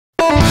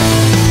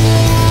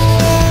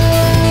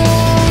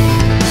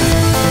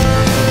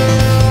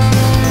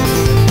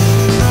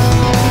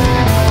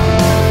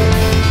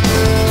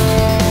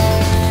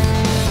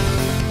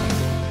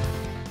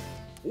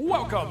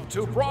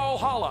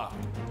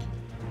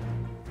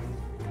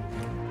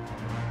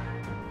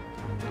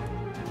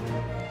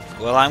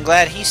Well, I'm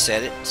glad he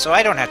said it, so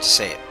I don't have to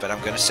say it, but I'm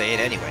going to say it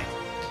anyway.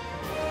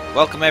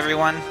 Welcome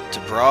everyone to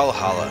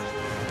Brawlhalla.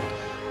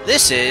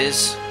 This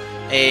is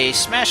a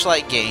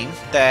Smash-like game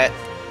that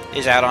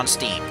is out on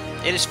Steam.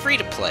 It is free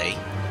to play,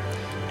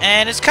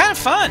 and it's kind of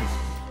fun.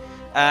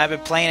 I've been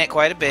playing it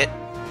quite a bit,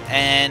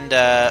 and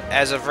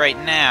as of right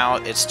now,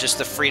 it's just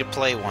the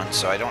free-to-play one,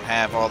 so I don't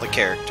have all the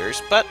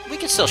characters, but we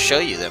can still show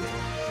you them.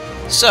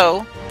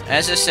 So,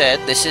 as I said,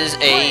 this is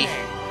a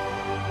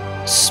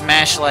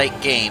Smash-like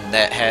game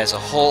that has a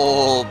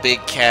whole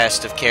big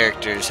cast of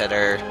characters that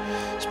are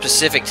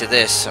specific to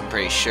this, I'm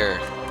pretty sure.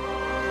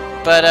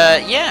 But,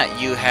 yeah,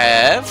 you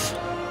have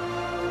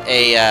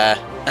a,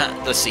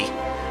 let's see,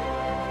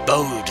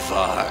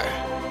 Bodvar,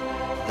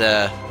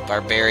 the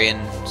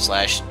barbarian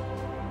slash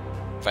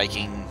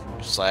Viking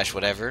slash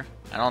whatever.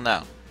 I don't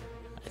know.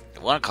 I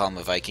want to call him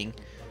a Viking,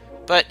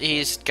 but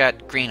he's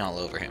got green all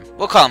over him.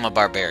 We'll call him a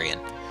barbarian.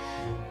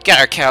 Got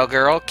our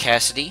cowgirl,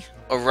 Cassidy,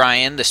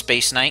 Orion, the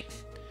Space Knight,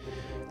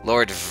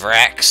 Lord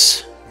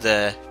Vrax,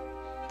 the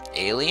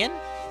alien,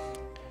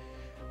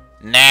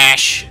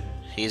 Nash.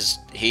 He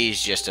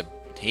is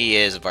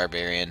a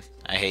barbarian.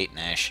 I hate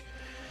Nash.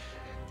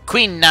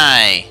 Queen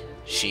Nai.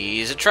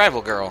 She's a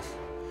tribal girl.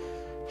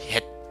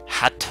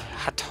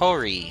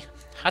 Hattori.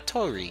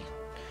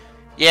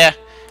 Yeah,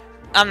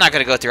 I'm not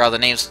gonna go through all the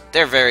names.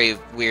 They're very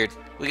weird.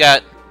 We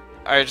got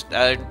our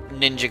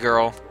ninja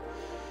girl,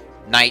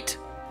 knight,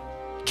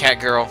 cat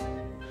girl,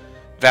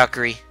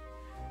 Valkyrie,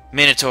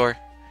 Minotaur,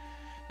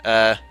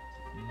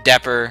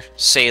 dapper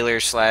sailor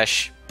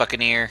slash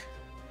buccaneer,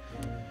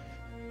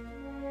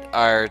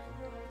 our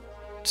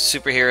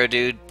superhero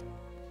dude,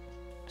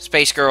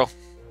 space girl,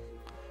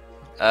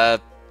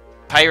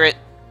 pirate,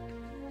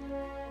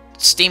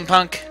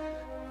 steampunk,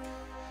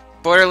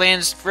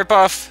 Borderlands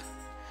ripoff,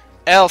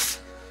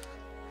 elf,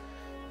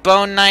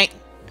 bone knight,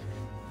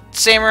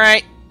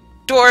 samurai,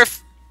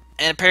 dwarf,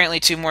 and apparently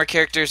 2 more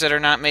characters that are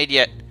not made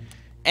yet.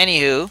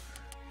 Anywho,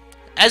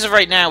 as of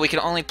right now, we can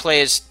only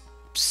play as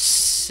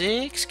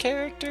 6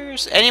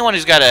 characters. Anyone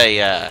who's got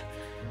a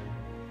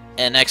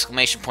an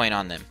exclamation point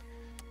on them.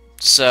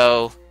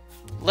 So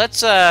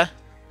let's go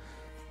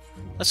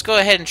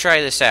ahead and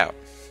try this out.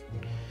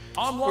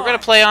 Online. We're gonna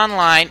play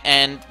online,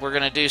 and we're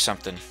gonna do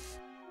something.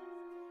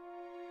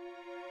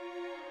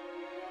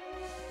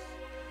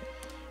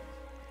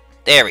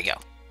 There we go.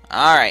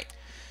 Alright.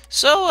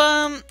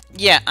 So,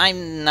 yeah,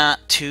 I'm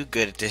not too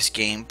good at this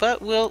game,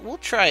 but we'll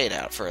try it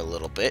out for a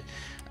little bit.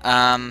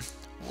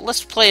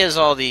 Let's play as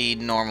all the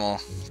normal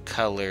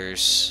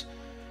colors.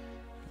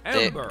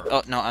 Amber.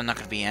 Oh, no, I'm not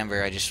going to be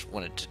Amber. I just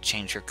wanted to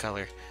change her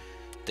color.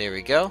 There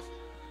we go.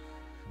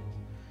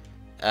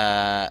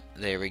 There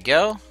we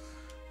go.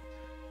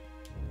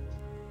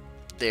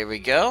 There we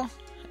go.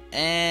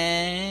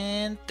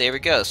 And there we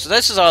go. So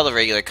this is all the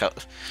regular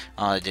colors.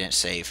 Oh, I didn't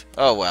save.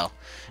 Oh, well.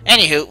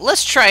 Anywho,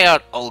 let's try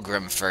out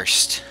Ulgrim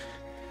first.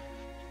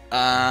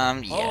 Yeah.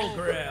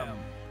 Ulgrim.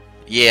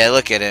 Yeah,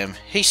 look at him.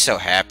 He's so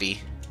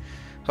happy.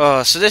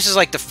 Oh, so this is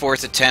like the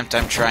 4th attempt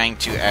I'm trying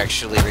to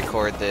actually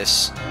record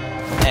this.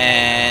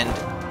 And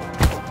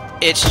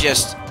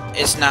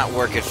it's not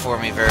working for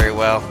me very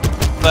well.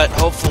 But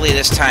hopefully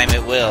this time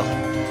it will.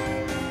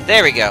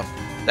 There we go.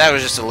 That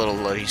was just a little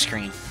loading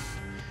screen.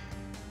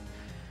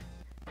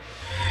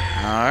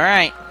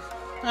 Alright.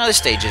 Well, this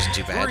stage isn't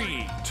too bad.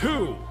 3,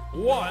 2,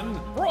 1,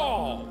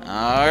 brawl!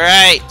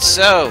 Alright,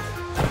 so...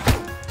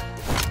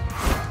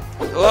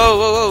 Whoa,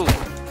 whoa, whoa!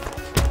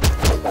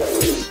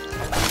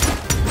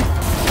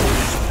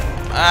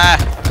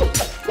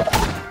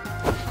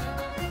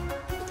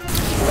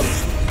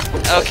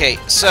 Okay,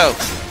 so...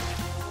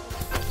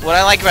 What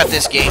I like about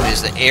this game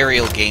is the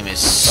aerial game is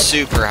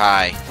super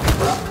high.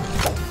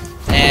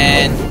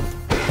 And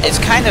it's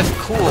kind of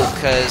cool,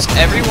 because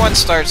everyone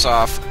starts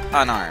off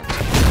unarmed.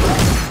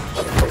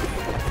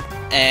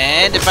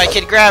 And if I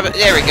could grab it,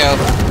 there we go.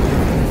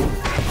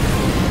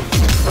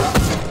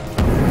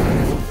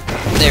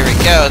 There we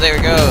go, there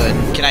we go.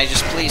 And can I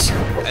just please,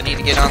 I need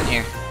to get on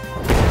here.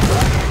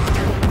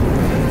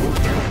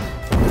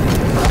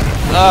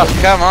 Oh,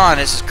 come on,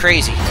 this is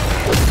crazy.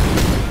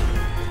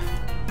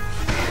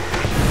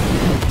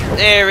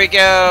 There we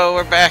go,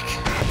 we're back.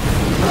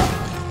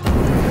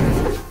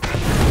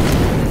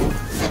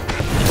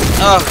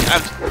 Oh,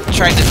 I'm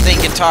trying to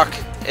think and talk.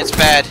 It's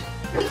bad.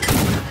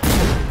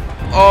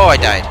 Oh, I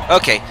died.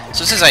 Okay,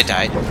 so since I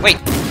died... Wait!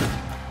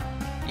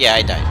 Yeah,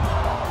 I died.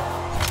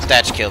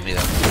 Thatch killed me,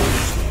 though.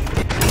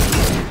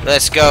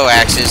 Let's go,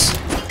 axes.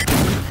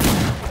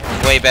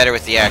 Way better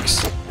with the axe.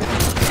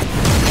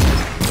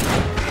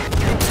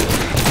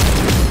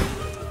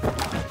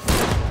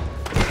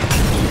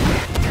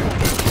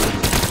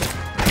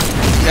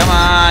 Come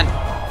on!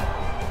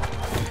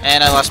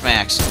 And I lost my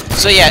axe.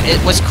 So yeah,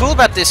 what's cool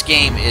about this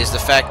game is the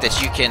fact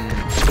that you can...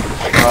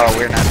 Oh,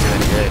 we're not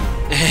doing good.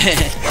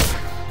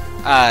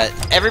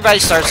 Everybody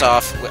starts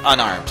off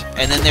unarmed,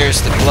 and then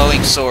there's the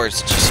glowing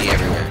swords that you see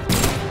everywhere.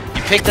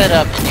 You pick that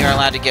up, and you're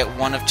allowed to get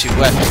 1 of 2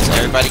 weapons.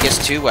 Everybody gets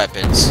 2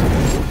 weapons,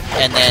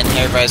 and then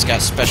everybody's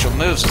got special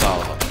moves with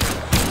all of them.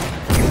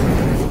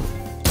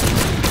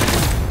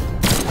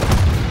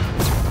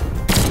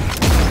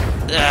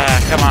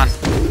 come on.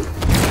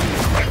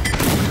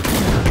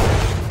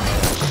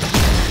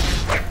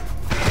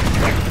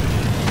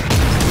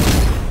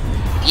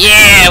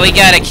 Yeah, we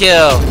got a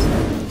kill.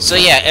 So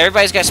yeah,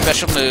 everybody's got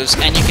special moves,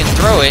 and you can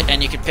throw it,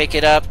 and you can pick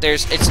it up.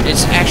 It's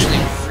actually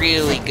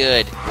really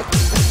good.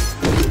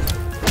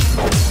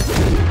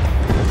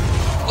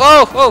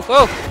 Whoa, whoa,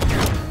 whoa!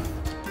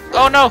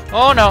 Oh no,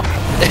 oh no!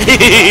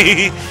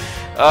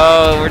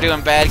 Oh, we're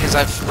doing bad because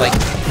I've like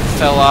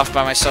fell off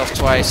by myself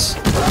twice.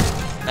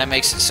 That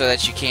makes it so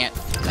that you can't.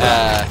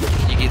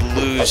 You can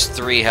lose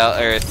 3 health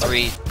or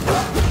 3.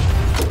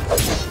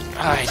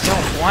 I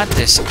don't want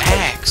this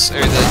axe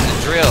or the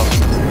drill.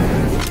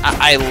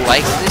 I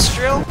like this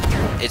drill.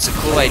 It's a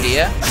cool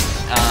idea.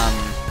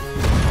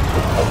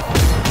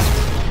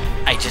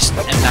 I just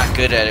am not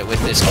good at it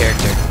with this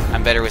character.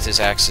 I'm better with his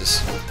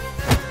axes.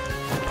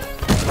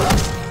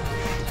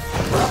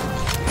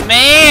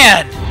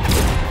 Man!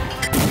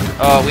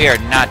 Oh, we are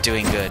not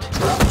doing good.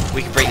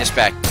 We can bring this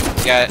back.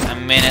 We got a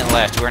minute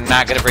left. We're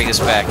not gonna bring this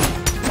back.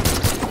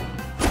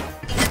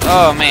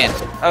 Oh man.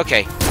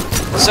 Okay.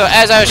 So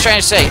as I was trying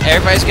to say,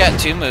 everybody's got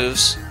 2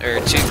 moves or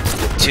two.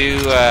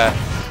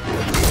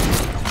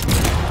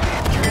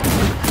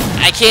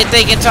 I can't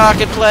think and talk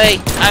and play.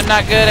 I'm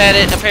not good at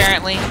it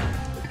apparently.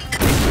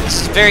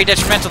 This is very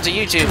detrimental to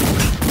YouTube.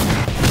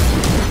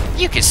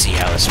 You can see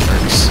how this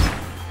works.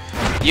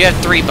 You have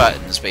 3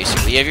 buttons,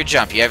 basically. You have your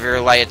jump, you have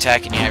your light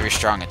attack, and you have your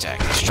strong attack.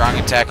 The strong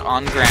attack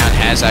on the ground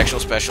has actual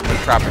special move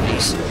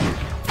properties.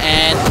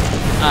 And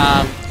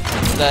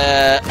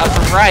the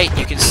upper right,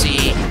 you can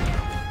see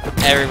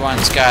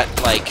everyone's got,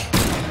 like...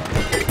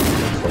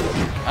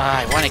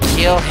 I want to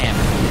kill him.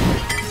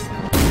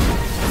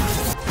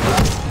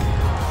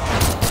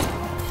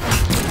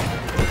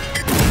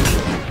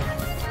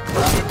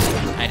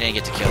 I didn't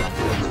get to kill him.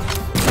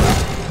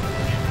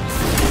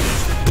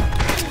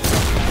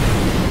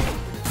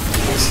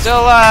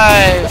 Still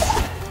alive!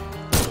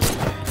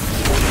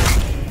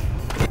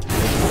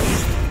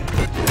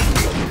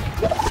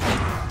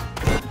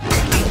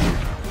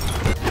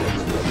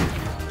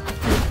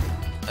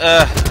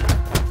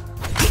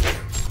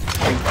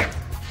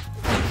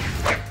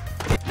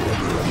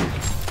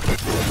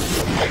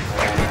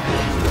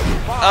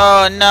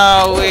 Oh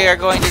no, we are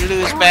going to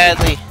lose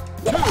badly.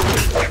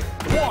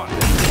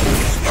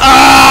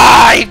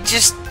 Ah! I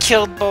just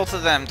killed both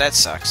of them. That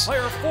sucks.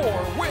 Player 4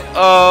 wins.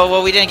 Oh,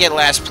 well, we didn't get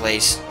last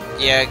place.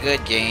 Yeah,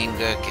 good game,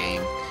 good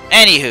game.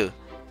 Anywho,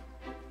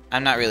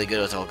 I'm not really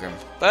good with Ulgrim.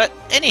 But,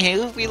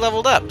 anywho, we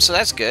leveled up, so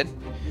that's good.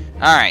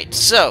 Alright,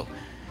 so,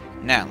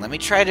 now, let me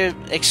try to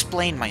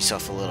explain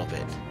myself a little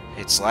bit.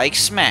 It's like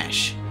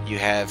Smash. You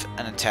have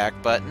an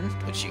attack button,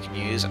 which you can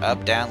use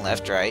up, down,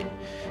 left, right.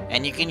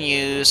 And you can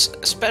use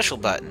a special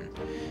button.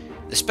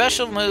 The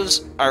special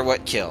moves are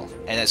what kill,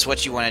 and it's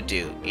what you want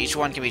to do. Each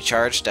one can be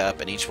charged up,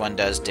 and each one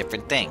does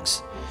different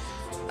things.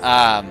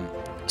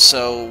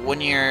 So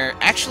when you're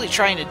actually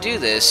trying to do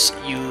this,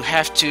 you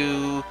have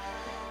to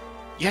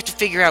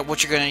figure out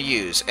what you're going to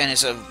use, and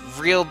it's a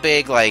real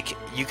big, like,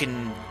 you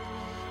can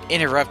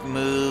interrupt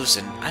moves,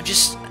 and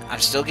I'm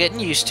still getting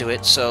used to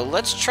it. So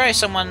let's try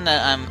someone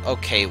that I'm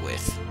okay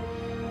with.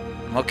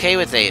 I'm okay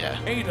with Ada.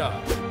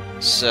 Ada.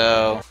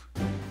 So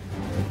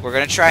we're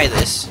gonna try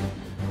this.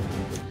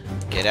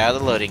 Get out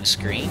of the loading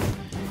screen.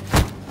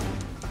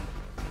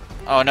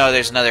 Oh no,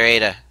 there's another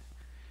Ada.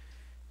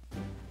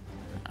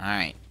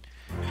 Alright.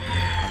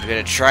 I'm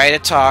gonna try to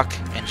talk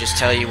and just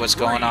tell you what's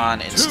going on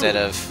instead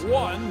of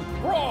 1,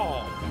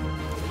 brawl.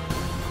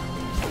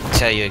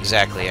 tell you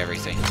exactly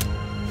everything.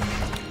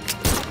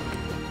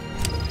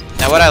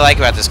 Now what I like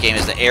about this game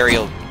is the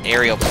aerial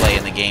play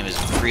in the game is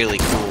really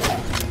cool.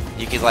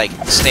 You can like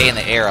stay in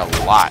the air a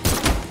lot.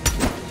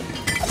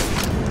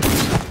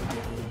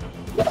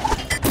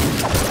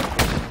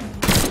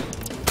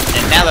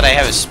 Now that I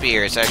have a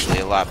spear, it's actually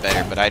a lot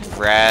better, but I'd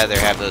rather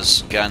have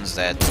those guns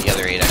that the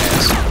other Ada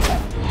has.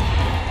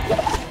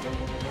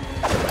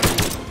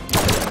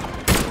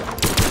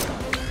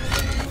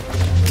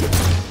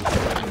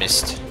 I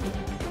missed.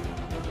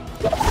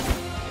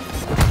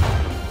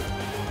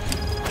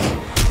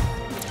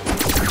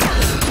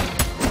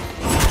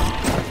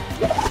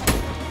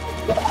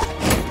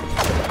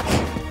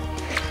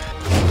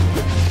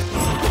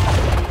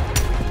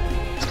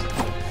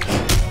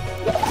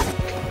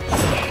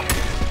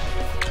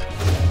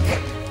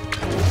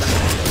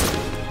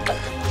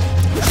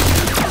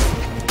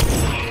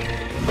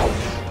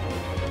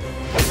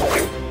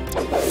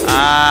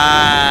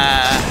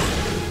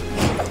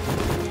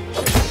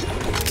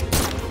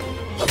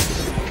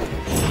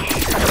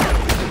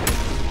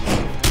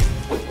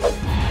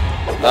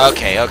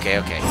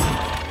 Okay.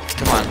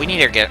 Come on, we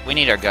need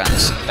our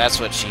guns. That's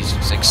what she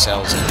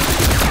excels in.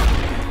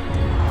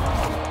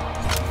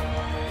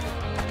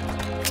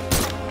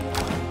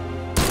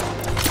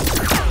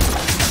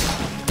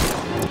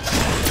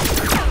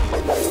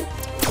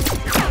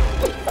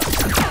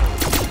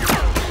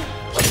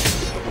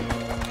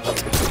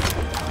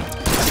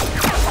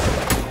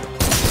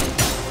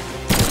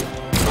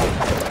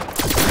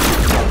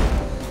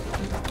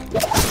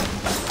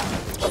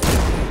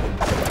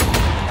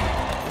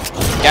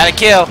 that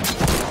kill.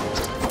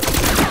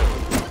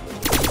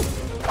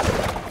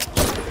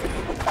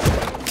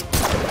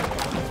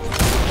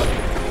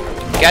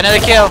 Got another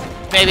kill,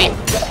 maybe.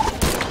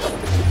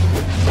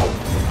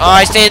 Oh,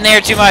 I stayed in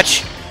there too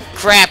much.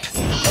 Crap.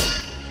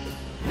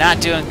 Not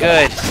doing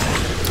good.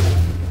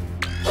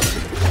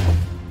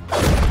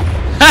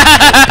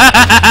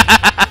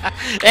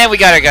 And we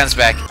got our guns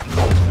back.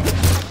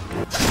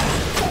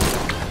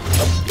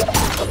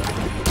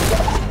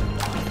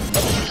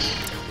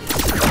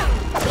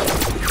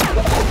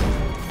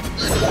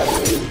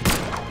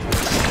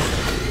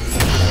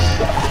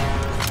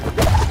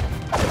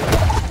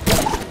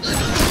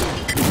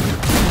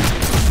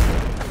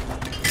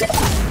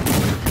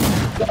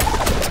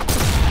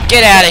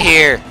 Get out of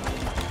here!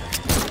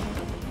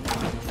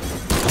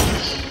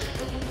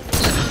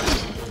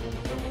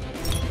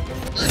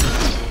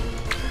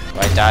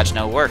 Why dodge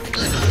no work?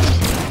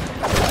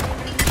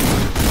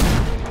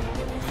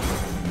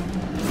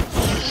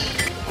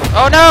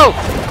 Oh no!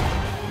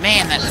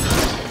 Man, that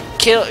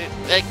kill.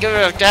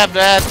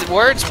 The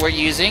words we're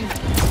using.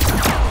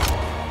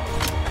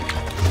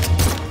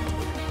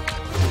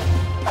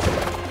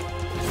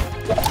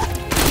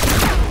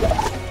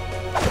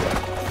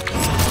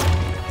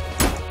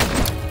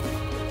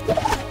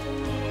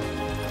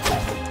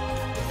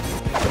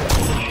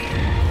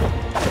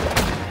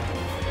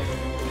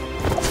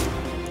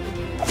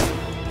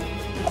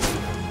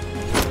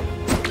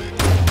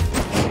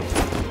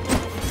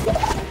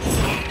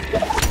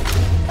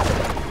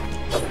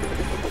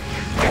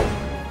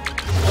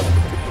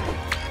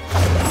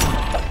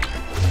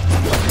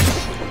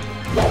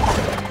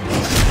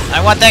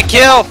 I want that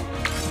kill!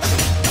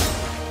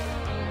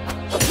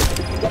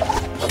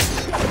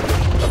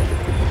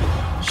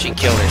 She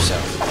killed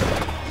herself.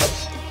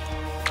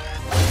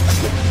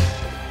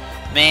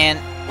 Man,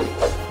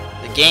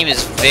 the game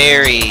is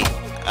very,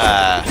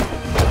 I'm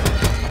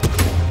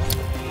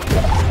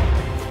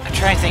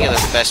trying to think of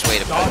the best way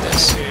to put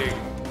this.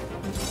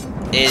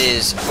 It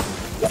is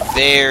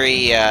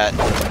very,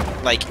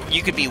 like,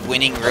 you could be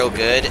winning real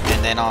good,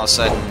 and then all of a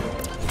sudden,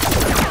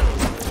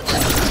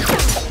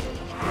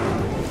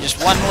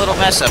 just one little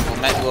mess up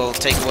will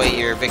take away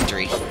your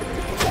victory.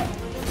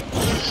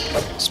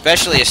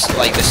 Especially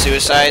like the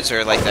suicides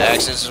or like the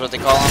accidents is what they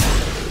call them.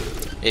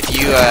 If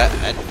you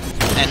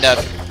end up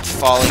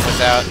falling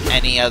without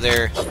any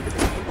other.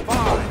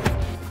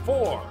 5,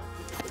 4,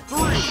 3,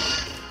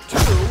 2,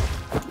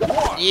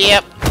 1.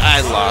 Yep,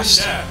 I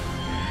lost.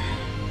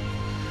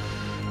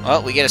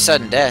 Well, we get a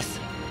sudden death.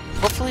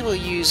 Hopefully, we'll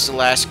use the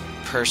last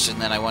person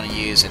that I want to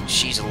use, and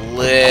she's a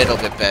little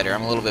bit better.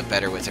 I'm a little bit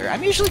better with her.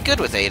 I'm usually good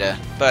with Ada,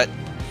 but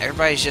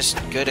everybody's just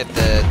good at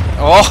the...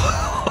 Oh!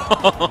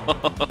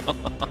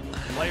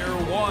 Player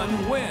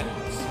 1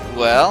 wins.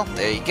 Well,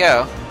 there you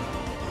go.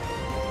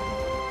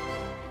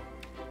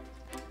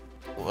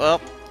 Well,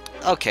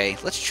 okay,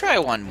 let's try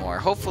one more.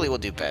 Hopefully we'll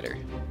do better.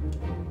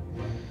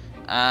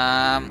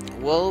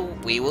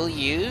 We will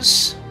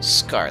use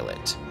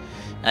Scarlet.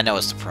 I know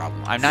it's the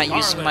problem. I'm not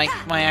using my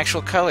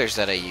actual colors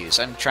that I use.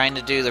 I'm trying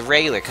to do the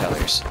regular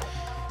colors.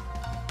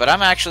 But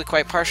I'm actually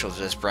quite partial to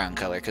this brown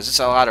color, because it's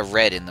a lot of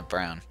red in the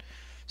brown.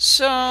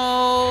 So...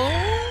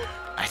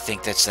 I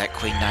think that's that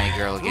Queen Nai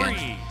girl again.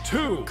 3,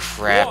 2,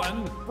 Crap.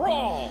 1,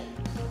 brawl.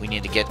 We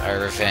need to get our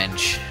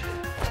revenge.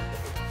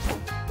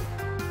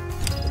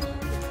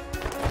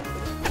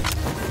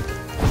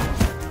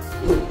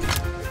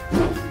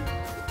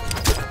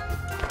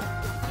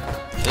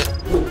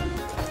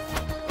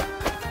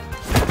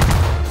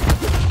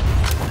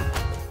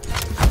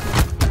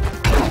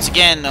 Once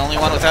again, the only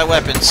one without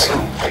weapons.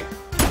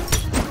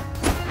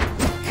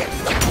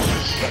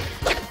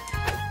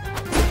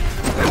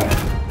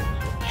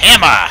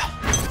 Hammer!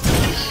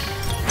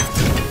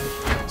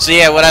 So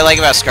yeah, what I like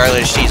about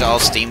Scarlet is she's all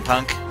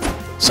steampunk.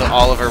 So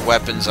all of her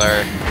weapons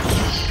are...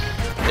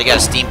 They got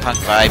a steampunk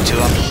vibe to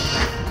them.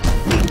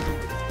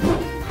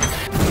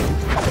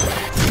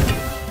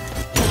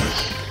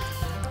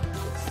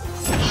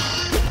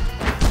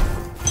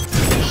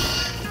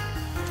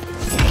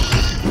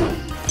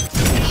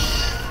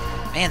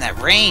 Man, that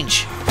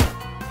range!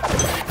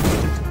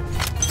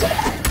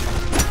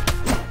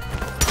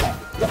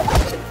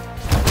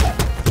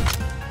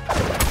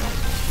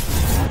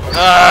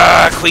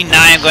 Ah, Queen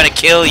Nai, I'm gonna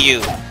kill you!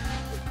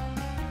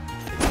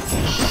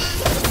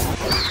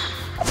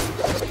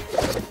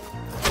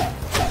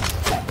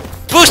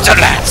 Booster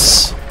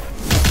Lance!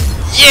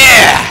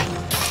 Yeah!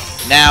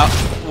 Now,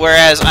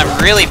 whereas I'm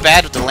really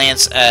bad with the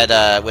lance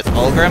at with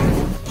Ulgrim,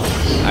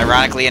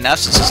 ironically enough,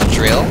 since it's a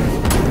drill,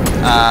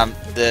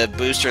 the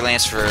booster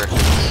lance for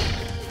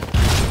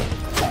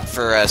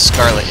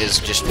Scarlet is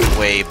just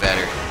way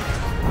better.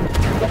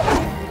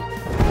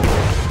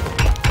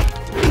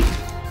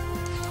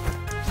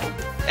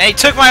 And he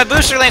took my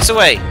booster lance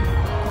away!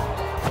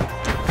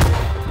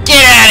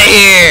 Get out of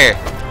here!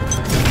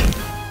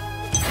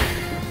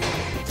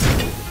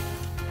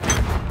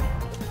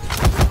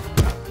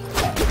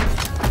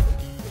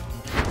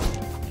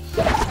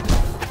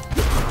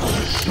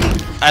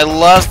 I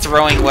love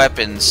throwing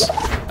weapons.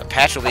 A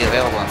patch will be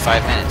available in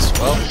 5 minutes.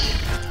 Well,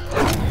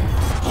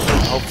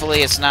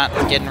 Hopefully it's not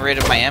getting rid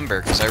of my Ember,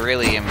 because I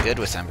really am good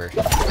with Ember.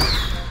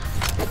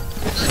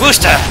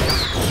 Booster!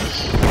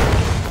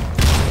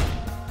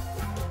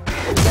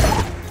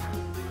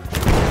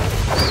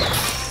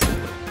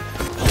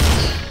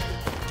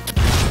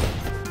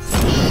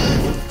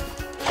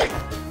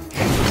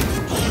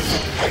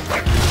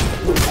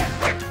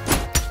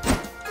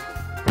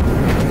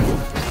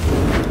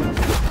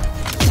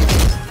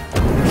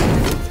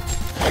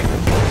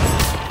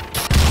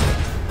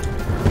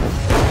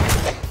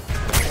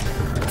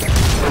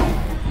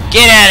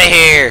 Get out of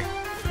here!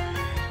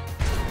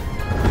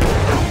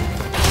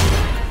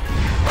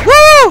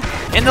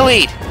 Woo! In the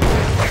lead.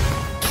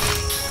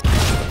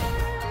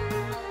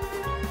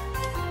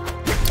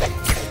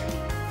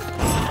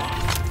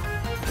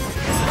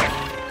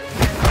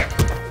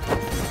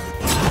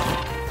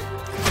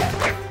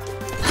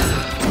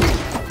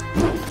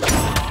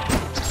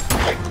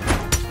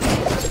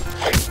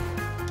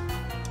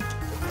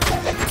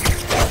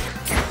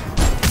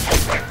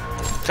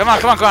 Come on,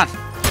 come on, come on.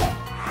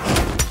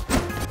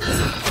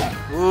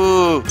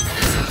 Ooh.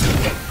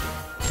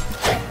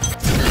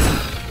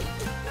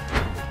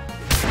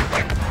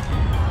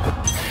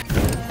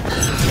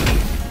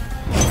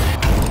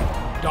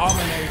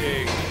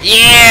 Dominating. Yeah,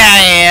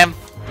 I am.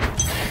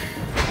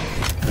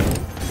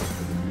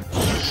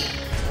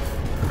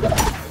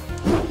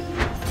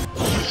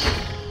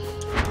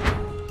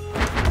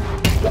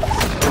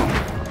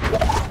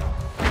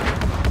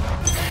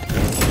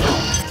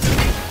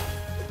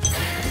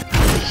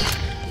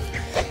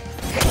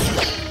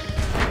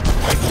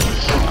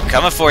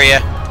 Coming for you.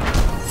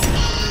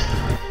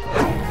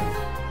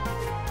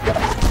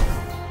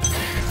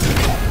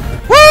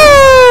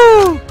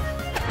 Woo!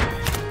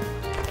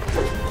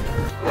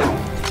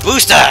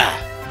 Booster!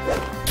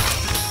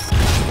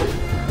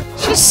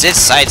 Just sits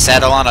side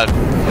saddle on a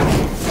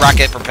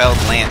rocket-propelled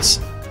lance.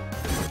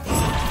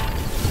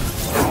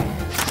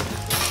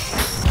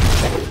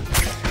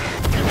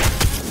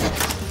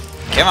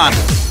 Come on.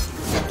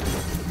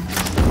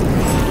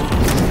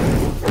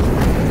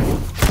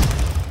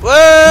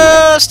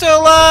 Whoa!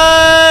 Still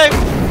alive! 5,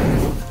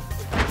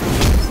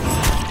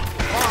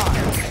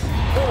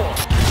 4,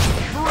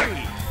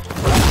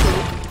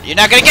 3. You're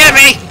not gonna get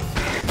me!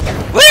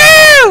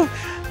 Woo!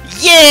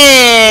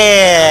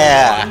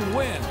 Yeah!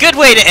 Good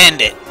way to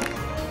end it.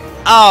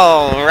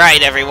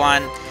 Alright,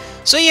 everyone.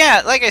 So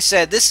yeah, like I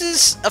said, this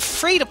is a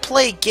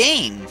free-to-play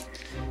game.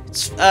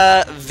 It's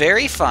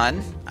very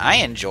fun. I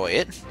enjoy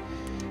it.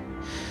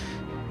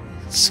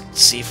 Let's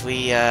see if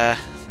we,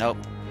 nope,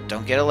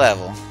 don't get a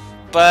level.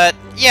 But,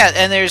 yeah,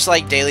 and there's,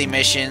 like, daily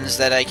missions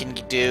that I can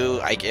do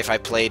if I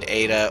played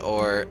Ada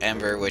or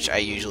Ember, which I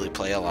usually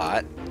play a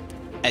lot.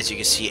 As you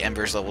can see,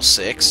 Ember's level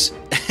 6.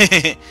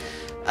 You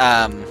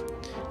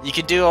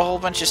can do a whole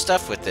bunch of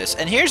stuff with this.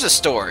 And here's a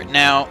store.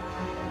 Now,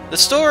 the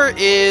store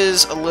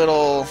is a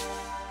little...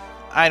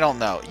 I don't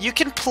know. You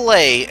can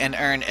play and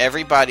earn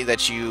everybody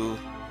that you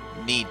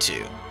need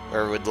to,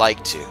 or would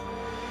like to.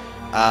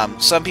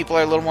 Some people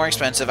are a little more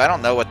expensive. I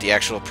don't know what the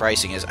actual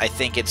pricing is. I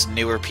think it's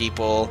newer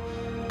people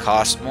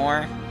cost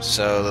more,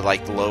 so the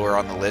lower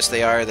on the list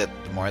they are, the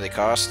more they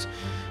cost.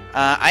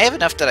 I have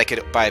enough that I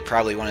could buy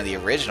probably one of the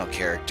original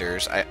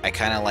characters. I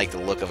kind of like the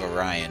look of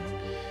Orion.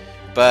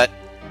 But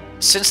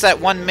since that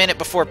 1 minute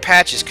before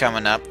patch is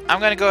coming up, I'm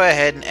going to go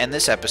ahead and end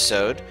this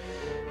episode.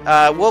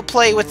 We'll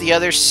play with the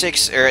other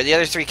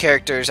 3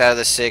 characters out of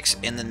the 6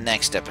 in the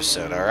next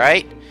episode,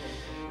 alright?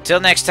 Till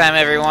next time,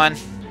 everyone,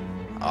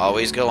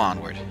 always go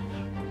onward.